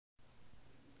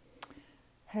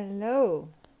Hello,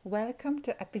 welcome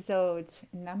to episode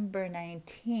number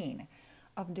 19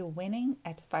 of the Winning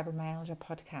at Fibromyalgia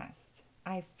podcast.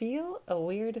 I feel a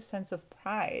weird sense of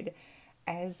pride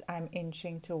as I'm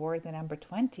inching toward the number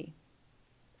 20.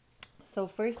 So,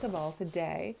 first of all,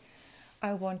 today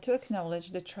I want to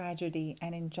acknowledge the tragedy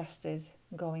and injustice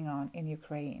going on in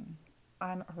Ukraine.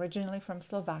 I'm originally from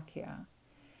Slovakia,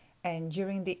 and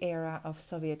during the era of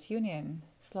Soviet Union,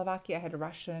 Slovakia had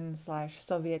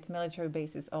Russian/Soviet military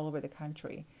bases all over the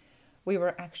country. We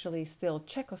were actually still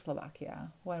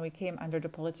Czechoslovakia when we came under the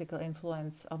political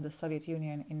influence of the Soviet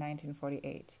Union in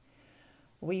 1948.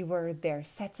 We were their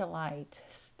satellite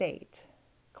state,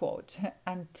 quote,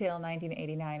 until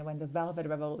 1989 when the Velvet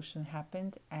Revolution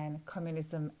happened and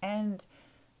communism and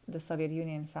the Soviet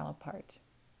Union fell apart.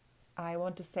 I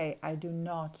want to say I do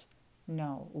not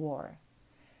know war.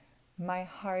 My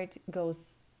heart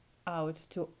goes out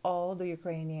to all the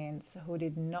Ukrainians who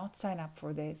did not sign up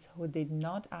for this, who did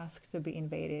not ask to be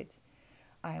invaded.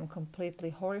 I am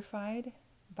completely horrified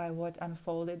by what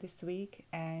unfolded this week,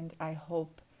 and I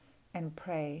hope and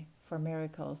pray for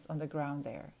miracles on the ground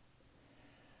there.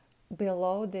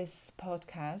 Below this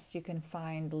podcast, you can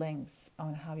find links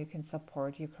on how you can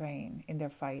support Ukraine in their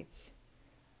fight.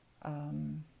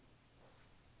 Um,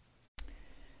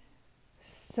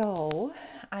 So,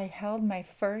 I held my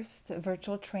first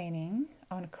virtual training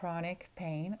on chronic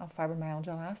pain of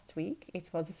fibromyalgia last week. It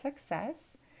was a success.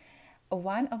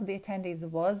 One of the attendees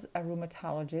was a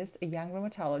rheumatologist, a young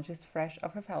rheumatologist fresh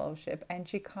off her fellowship, and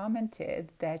she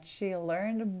commented that she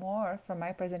learned more from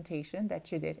my presentation than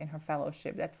she did in her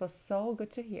fellowship. That was so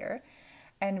good to hear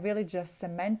and really just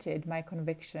cemented my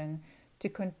conviction to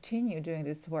continue doing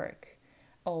this work.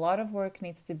 A lot of work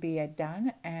needs to be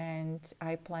done, and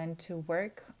I plan to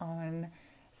work on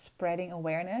spreading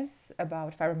awareness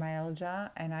about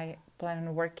fibromyalgia, and I plan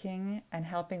on working and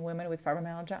helping women with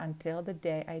fibromyalgia until the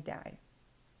day I die.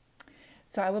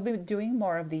 So I will be doing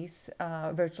more of these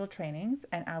virtual trainings,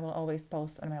 and I will always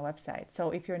post on my website. So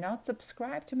if you're not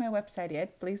subscribed to my website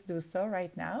yet, please do so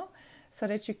right now so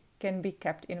that you can be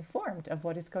kept informed of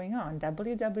what is going on.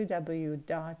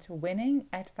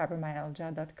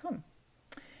 www.winningatfibromyalgia.com.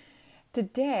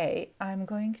 Today, I'm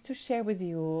going to share with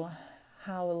you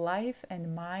how life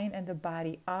and mind and the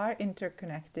body are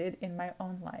interconnected in my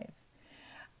own life.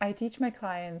 I teach my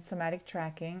clients somatic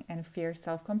tracking and fear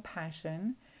self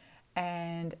compassion,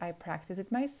 and I practice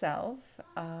it myself.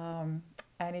 And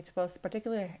it was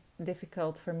particularly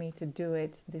difficult for me to do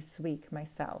it this week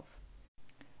myself.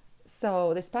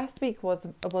 So this past week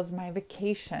was my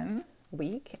vacation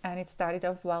week, and it started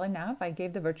off well enough. I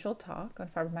gave the virtual talk on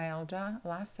fibromyalgia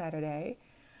last Saturday.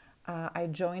 I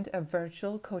joined a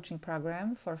virtual coaching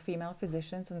program for female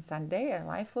physicians on Sunday, and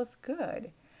life was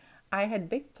good. I had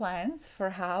big plans for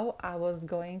how I was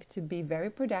going to be very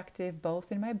productive both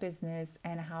in my business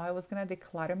and how I was going to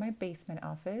declutter my basement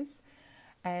office.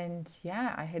 And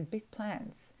yeah, I had big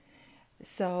plans.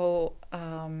 So,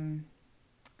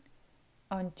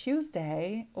 on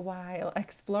Tuesday, while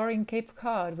exploring Cape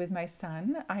Cod with my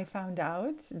son, I found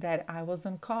out that I was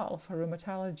on call for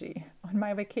rheumatology on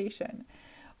my vacation,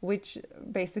 which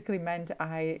basically meant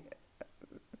I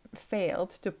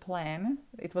failed to plan.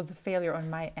 It was a failure on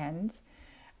my end.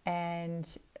 And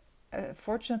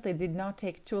fortunately, it did not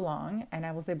take too long, and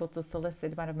I was able to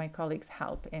solicit one of my colleagues'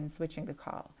 help in switching the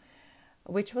call,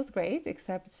 which was great,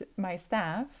 except my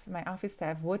staff, my office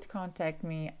staff, would contact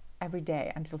me every day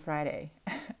until Friday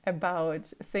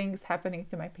about things happening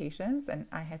to my patients, and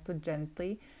I had to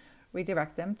gently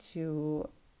redirect them to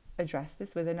address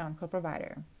this with an on-call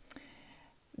provider.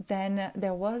 Then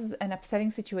there was an upsetting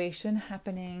situation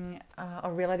happening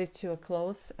or related to a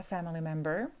close family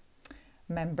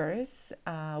members,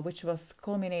 which was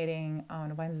culminating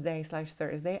on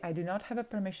Wednesday/Thursday. I do not have a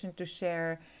permission to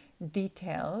share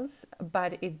details,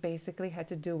 but it basically had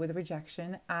to do with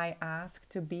rejection. I asked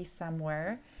to be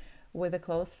somewhere with a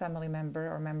close family member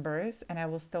or members, and I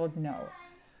was told no.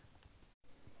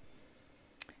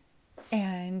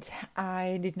 And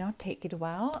I did not take it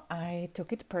well. I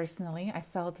took it personally. I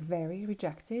felt very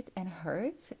rejected and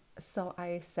hurt. So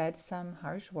I said some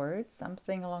harsh words,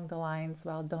 something along the lines,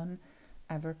 well, don't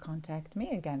ever contact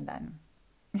me again then.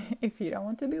 If you don't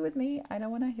want to be with me, I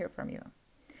don't want to hear from you.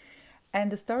 And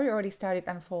the story already started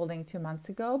unfolding 2 months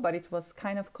ago, but it was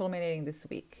kind of culminating this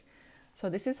week. So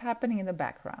this is happening in the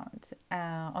background.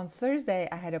 On Thursday,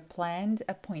 I had a planned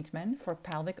appointment for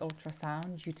pelvic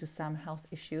ultrasound due to some health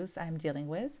issues I'm dealing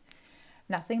with.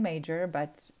 Nothing major,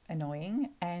 but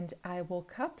annoying. And I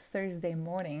woke up Thursday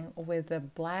morning with a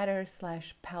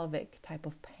bladder/pelvic type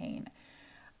of pain.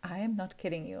 I am not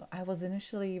kidding you. I was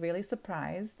initially really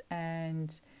surprised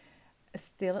and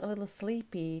still a little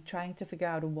sleepy, trying to figure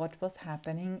out what was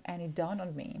happening, and it dawned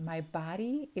on me my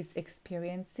body is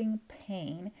experiencing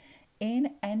pain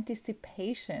in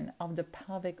anticipation of the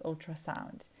pelvic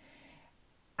ultrasound.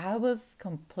 I was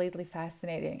completely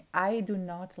fascinating. I do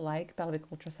not like pelvic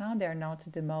ultrasound. They're not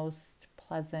the most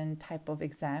pleasant type of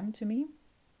exam to me.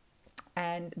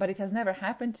 And but it has never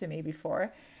happened to me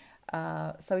before.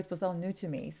 So it was all new to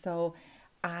me. So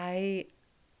I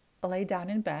lay down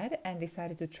in bed and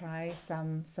decided to try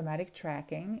some somatic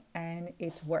tracking, and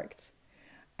it worked.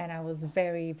 And I was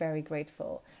very, very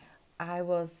grateful. I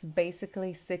was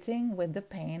basically sitting with the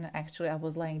pain. Actually, I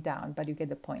was laying down, but you get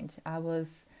the point. I was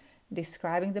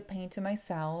describing the pain to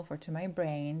myself or to my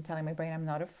brain, telling my brain I'm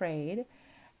not afraid.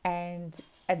 And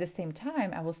at the same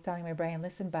time, I was telling my brain,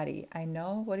 listen, buddy, I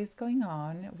know what is going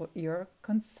on, what your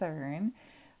concern.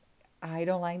 I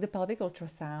don't like the pelvic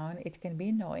ultrasound. It can be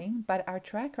annoying, but our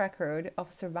track record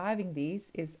of surviving these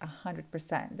is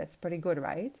 100%. That's pretty good,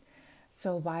 right?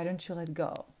 So why don't you let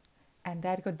go? And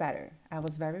that got better. I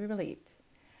was very relieved.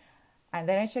 And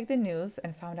then I checked the news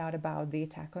and found out about the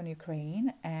attack on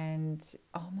Ukraine, and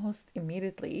almost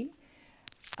immediately,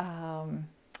 um,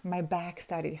 my back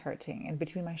started hurting, and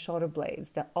between my shoulder blades,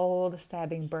 the old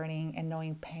stabbing, burning,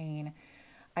 annoying pain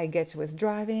I get with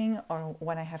driving, or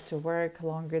when I have to work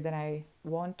longer than I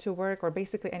want to work, or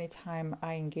basically anytime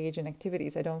I engage in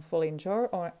activities I don't fully enjoy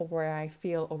or where I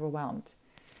feel overwhelmed.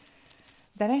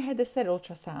 Then I had the said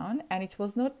ultrasound, and it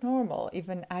was not normal.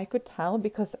 Even I could tell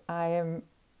because I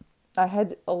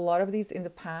had a lot of these in the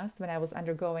past when I was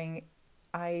undergoing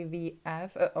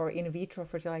IVF or in vitro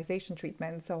fertilization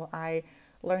treatment. So I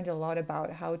learned a lot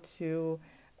about how to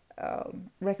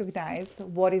recognize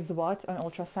what is what on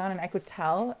ultrasound, and I could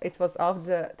tell it was off.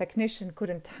 The technician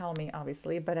couldn't tell me,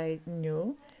 obviously, but I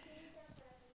knew.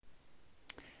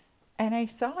 And I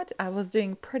thought I was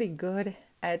doing pretty good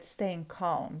at staying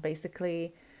calm.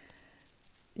 Basically,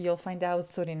 you'll find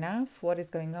out soon enough what is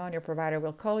going on. Your provider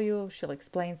will call you, she'll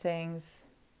explain things,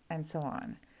 and so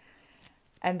on.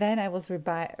 And then I was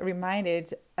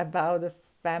reminded about the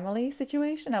family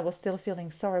situation I was still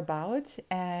feeling sorry about,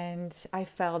 and I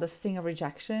felt a sting of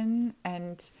rejection,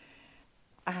 and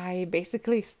I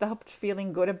basically stopped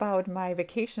feeling good about my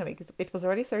vacation week. It was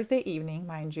already Thursday evening,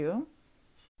 mind you.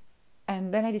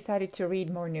 And then I decided to read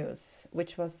more news,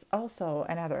 which was also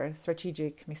another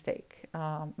strategic mistake.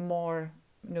 More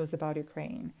news about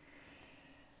Ukraine.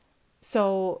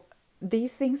 So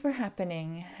these things were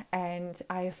happening, and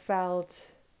I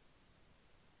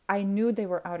knew they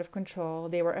were out of control,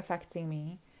 they were affecting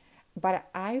me, but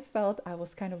I felt I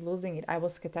was kind of losing it. I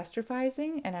was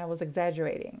catastrophizing and I was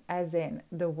exaggerating, as in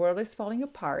the world is falling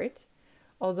apart.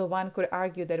 Although one could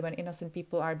argue that when innocent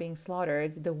people are being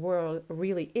slaughtered, the world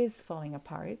really is falling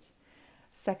apart.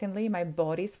 Secondly, my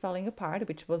body is falling apart,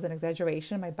 which was an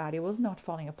exaggeration. My body was not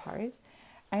falling apart.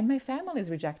 And my family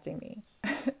is rejecting me.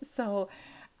 So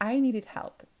I needed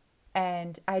help.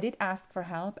 And I did ask for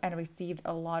help and received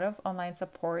a lot of online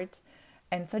support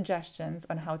and suggestions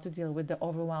on how to deal with the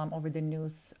overwhelm over the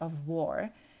news of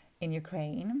war in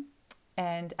Ukraine.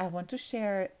 And I want to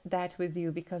share that with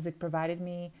you because it provided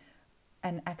me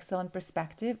an excellent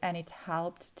perspective and it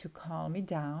helped to calm me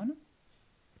down.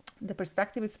 The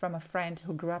perspective is from a friend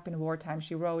who grew up in wartime.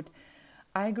 She wrote,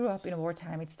 I grew up in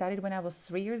wartime. It started when I was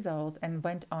 3 years old and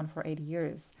went on for 8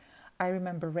 years. I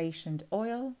remember rationed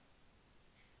oil,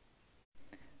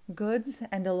 goods,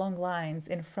 and the long lines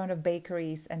in front of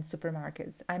bakeries and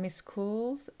supermarkets. I miss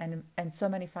schools and so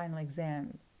many final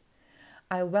exams.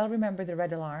 I well remember the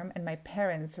red alarm and my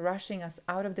parents rushing us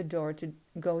out of the door to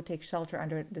go take shelter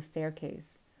under the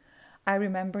staircase. I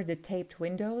remember the taped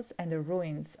windows and the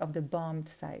ruins of the bombed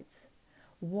sites.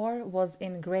 War was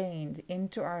ingrained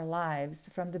into our lives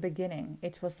from the beginning.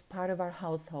 It was part of our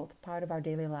household, part of our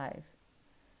daily life.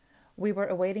 We were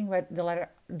awaiting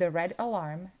the red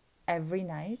alarm every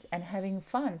night and having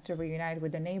fun to reunite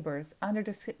with the neighbors under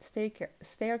the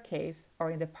staircase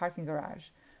or in the parking garage.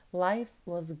 Life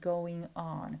was going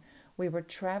on. We were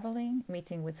traveling,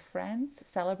 meeting with friends,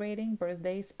 celebrating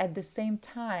birthdays at the same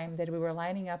time that we were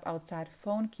lining up outside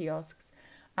phone kiosks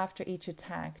after each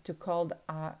attack to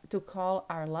call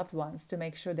our loved ones to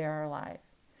make sure they are alive.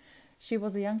 She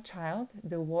was a young child.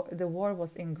 The war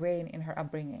was ingrained in her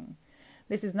upbringing.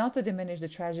 This is not to diminish the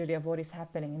tragedy of what is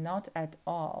happening, not at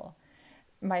all.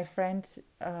 My friend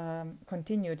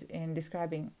continued in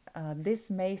describing this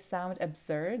may sound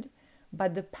absurd,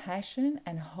 but the passion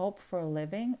and hope for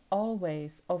living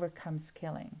always overcomes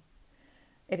killing.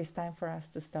 It is time for us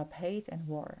to stop hate and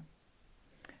war.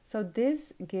 So, this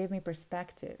gave me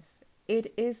perspective.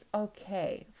 it is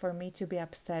okay for me to be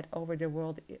upset over the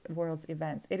world's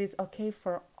events. It is okay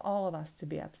for all of us to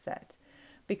be upset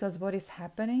because what is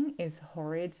happening is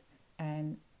horrid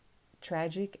and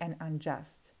tragic and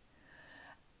unjust.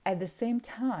 At the same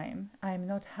time, I am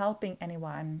not helping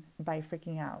anyone by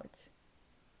freaking out.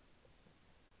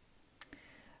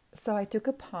 So I took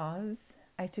a pause.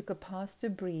 I took a pause to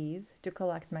breathe, to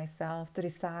collect myself, to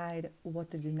decide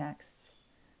what to do next.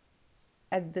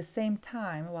 At the same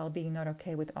time, while being not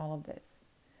okay with all of this,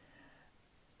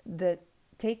 the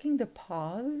taking the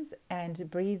pause and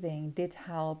breathing did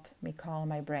help me calm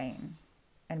my brain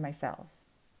and myself.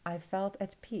 I felt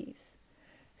at peace,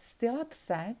 still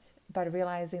upset, but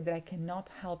realizing that I cannot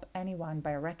help anyone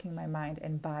by wrecking my mind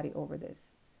and body over this.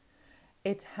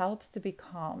 It helps to be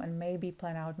calm and maybe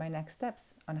plan out my next steps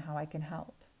on how I can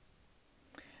help.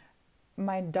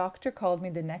 My doctor called me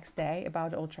the next day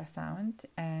about ultrasound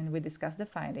and we discussed the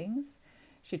findings.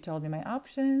 She told me my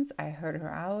options. I heard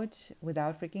her out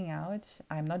without freaking out.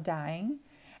 I'm not dying.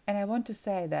 And I want to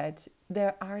say that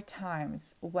there are times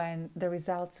when the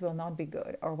results will not be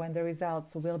good or when the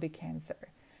results will be cancer.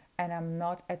 And I'm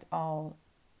not at all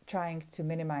trying to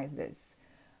minimize this.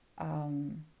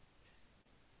 Um,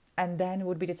 and then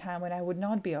would be the time when I would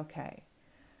not be okay.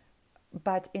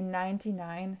 But in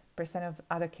 99% of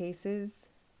other cases,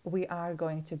 we are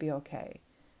going to be okay.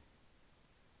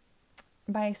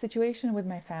 My situation with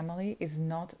my family is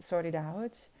not sorted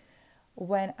out.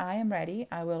 When I am ready,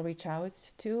 I will reach out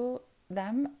to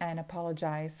them and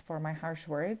apologize for my harsh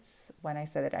words when I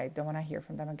said that I don't want to hear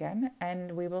from them again.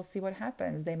 And we will see what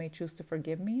happens. They may choose to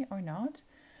forgive me or not.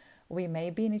 We may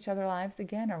be in each other's lives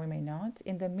again or we may not.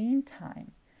 In the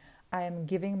meantime, I am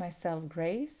giving myself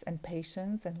grace and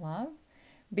patience and love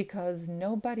because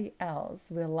nobody else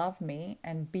will love me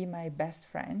and be my best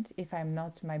friend if I'm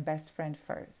not my best friend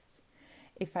first.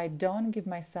 If I don't give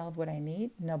myself what I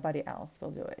need, nobody else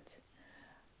will do it.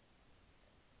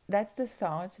 That's the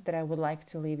thought that I would like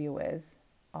to leave you with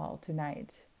all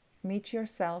tonight. Meet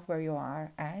yourself where you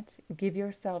are at. Give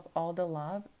yourself all the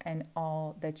love and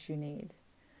all that you need,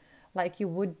 like you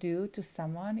would do to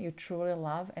someone you truly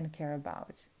love and care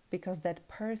about, because that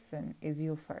person is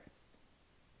you first.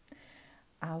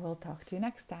 I will talk to you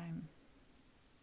next time.